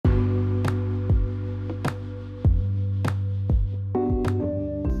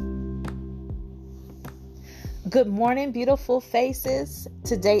Good morning, beautiful faces.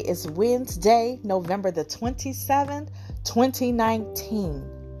 Today is Wednesday, November the 27th, 2019.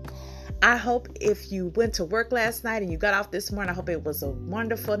 I hope if you went to work last night and you got off this morning, I hope it was a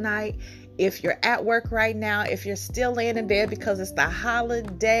wonderful night. If you're at work right now, if you're still laying in bed because it's the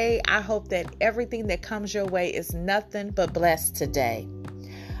holiday, I hope that everything that comes your way is nothing but blessed today.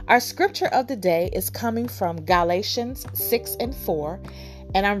 Our scripture of the day is coming from Galatians 6:4,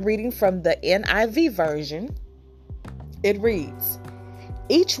 and I'm reading from the NIV version. It reads,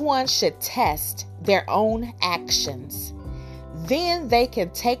 "Each one should test their own actions. Then they can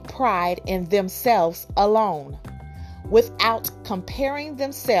take pride in themselves alone, without comparing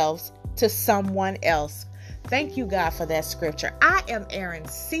themselves to someone else." Thank you, God, for that scripture. I am Erin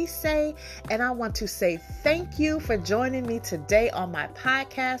Cisse, and I want to say thank you for joining me today on my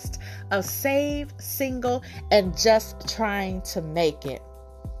podcast of Saved, Single, and Just Trying to Make It.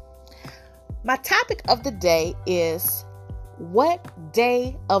 My topic of the day is, what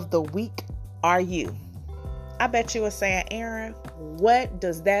day of the week are you? I bet you were saying, Erin, what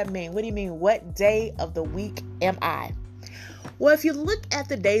does that mean? What do you mean, what day of the week am I? Well, if you look at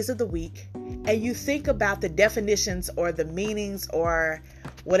the days of the week and you think about the definitions or the meanings or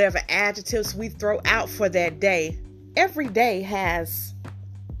whatever adjectives we throw out for that day, every day has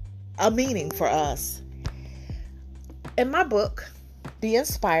a meaning for us. In my book, Be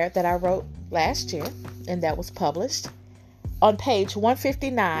Inspired, that I wrote last year, and that was published, on page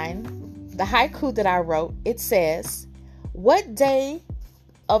 159, the haiku that I wrote, it says, "What day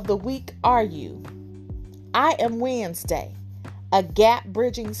of the week are you? I am Wednesday, a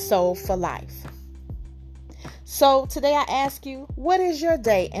gap-bridging soul for life." So today I ask you, what is your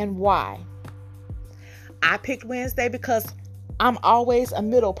day and why? I picked Wednesday because I'm always a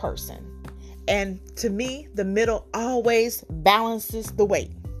middle person. And to me, the middle always balances the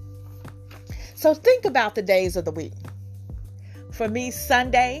weight. So think about the days of the week. For me, a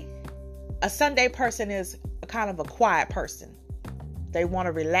Sunday person is a kind of a quiet person. They want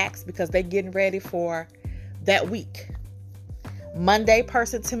to relax because they're getting ready for that week. Monday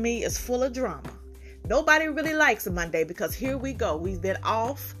person to me is full of drama. Nobody really likes a Monday because here we go. We've been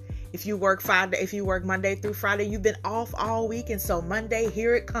off. If you work Monday through Friday, you've been off all week. And so Monday,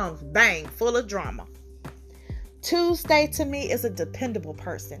 here it comes. Bang, full of drama. Tuesday to me is a dependable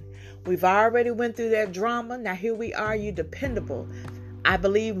person. We've already went through that drama. Now here we are, you dependable. I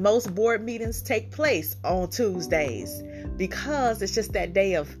believe most board meetings take place on Tuesdays because it's just that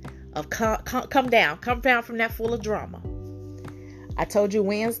day of come down from that full of drama. I told you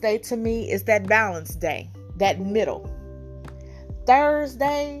Wednesday to me is that balance day, that middle.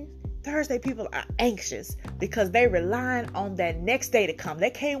 Thursday people are anxious because they relying on that next day to come.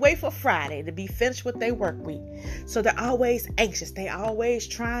 They can't wait for Friday to be finished with their work week. So they're always anxious. They always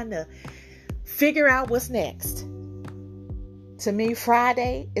trying to figure out what's next. To me,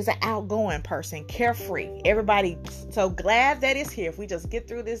 Friday is an outgoing person, carefree. Everybody so glad that it's here. If we just get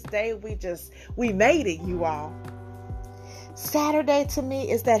through this day, we made it, you all. Saturday to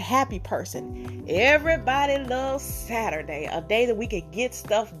me is that happy person. Everybody loves Saturday, a day that we can get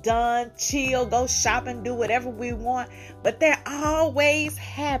stuff done, chill, go shopping, do whatever we want, but they're always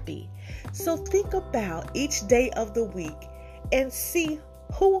happy. So think about each day of the week and see,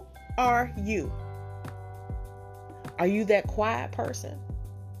 who are you? Are you that quiet person?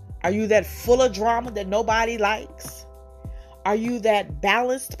 Are you that full of drama that nobody likes? Are you that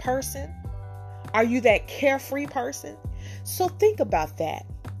balanced person? Are you that carefree person? So think about that.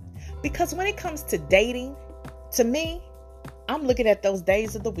 Because when it comes to dating, to me, I'm looking at those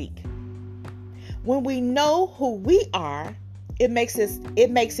days of the week. When we know who we are, it makes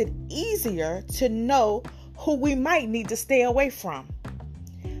it easier to know who we might need to stay away from.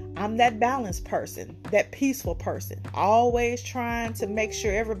 I'm that balanced person, that peaceful person, always trying to make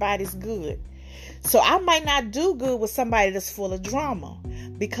sure everybody's good. So I might not do good with somebody that's full of drama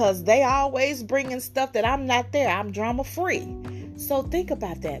because they always bringing stuff that I'm not there. I'm drama free. So think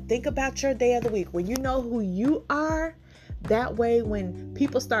about that. Think about your day of the week. When you know who you are, that way when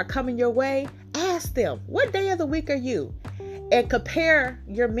people start coming your way, ask them, what day of the week are you? And compare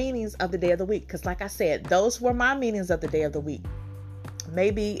your meanings of the day of the week. Because like I said, those were my meanings of the day of the week.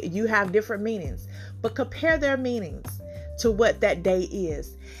 Maybe you have different meanings, but compare their meanings to what that day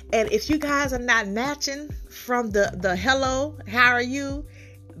is. And if you guys are not matching from the hello, how are you?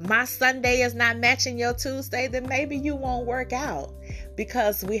 My Sunday is not matching your Tuesday, then maybe you won't work out,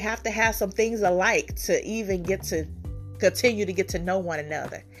 because we have to have some things alike to even continue to get to know one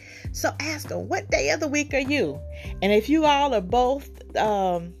another. So ask them, what day of the week are you? And if you all are both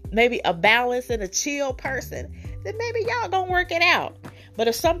maybe a balanced and a chill person, then maybe y'all gonna work it out. But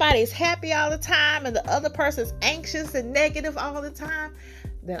if somebody's happy all the time and the other person's anxious and negative all the time,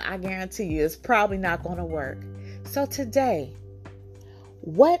 then I guarantee you it's probably not going to work. So today,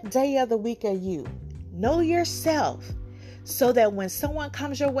 what day of the week are you? Know yourself so that when someone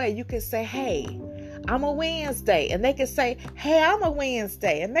comes your way, you can say, hey, I'm a Wednesday. And they can say, hey, I'm a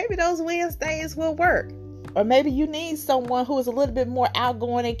Wednesday. And maybe those Wednesdays will work. Or maybe you need someone who is a little bit more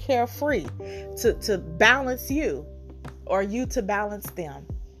outgoing and carefree to balance you, or you to balance them.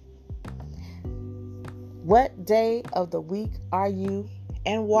 What day of the week are you,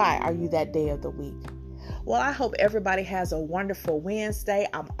 and why are you that day of the week? Well, I hope everybody has a wonderful Wednesday.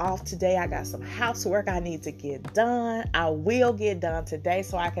 I'm off today. I got some housework I need to get done. I will get done today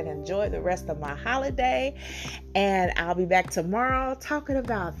so I can enjoy the rest of my holiday. And I'll be back tomorrow talking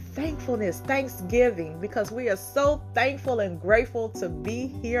about thankfulness, Thanksgiving, because we are so thankful and grateful to be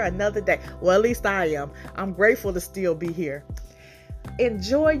here another day. Well, at least I am. I'm grateful to still be here.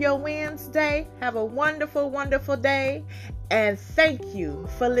 Enjoy your Wednesday. Have a wonderful, wonderful day. And thank you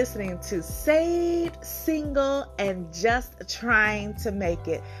for listening to Saved, Single, and Just Trying to Make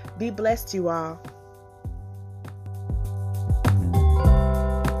It. Be blessed, you all.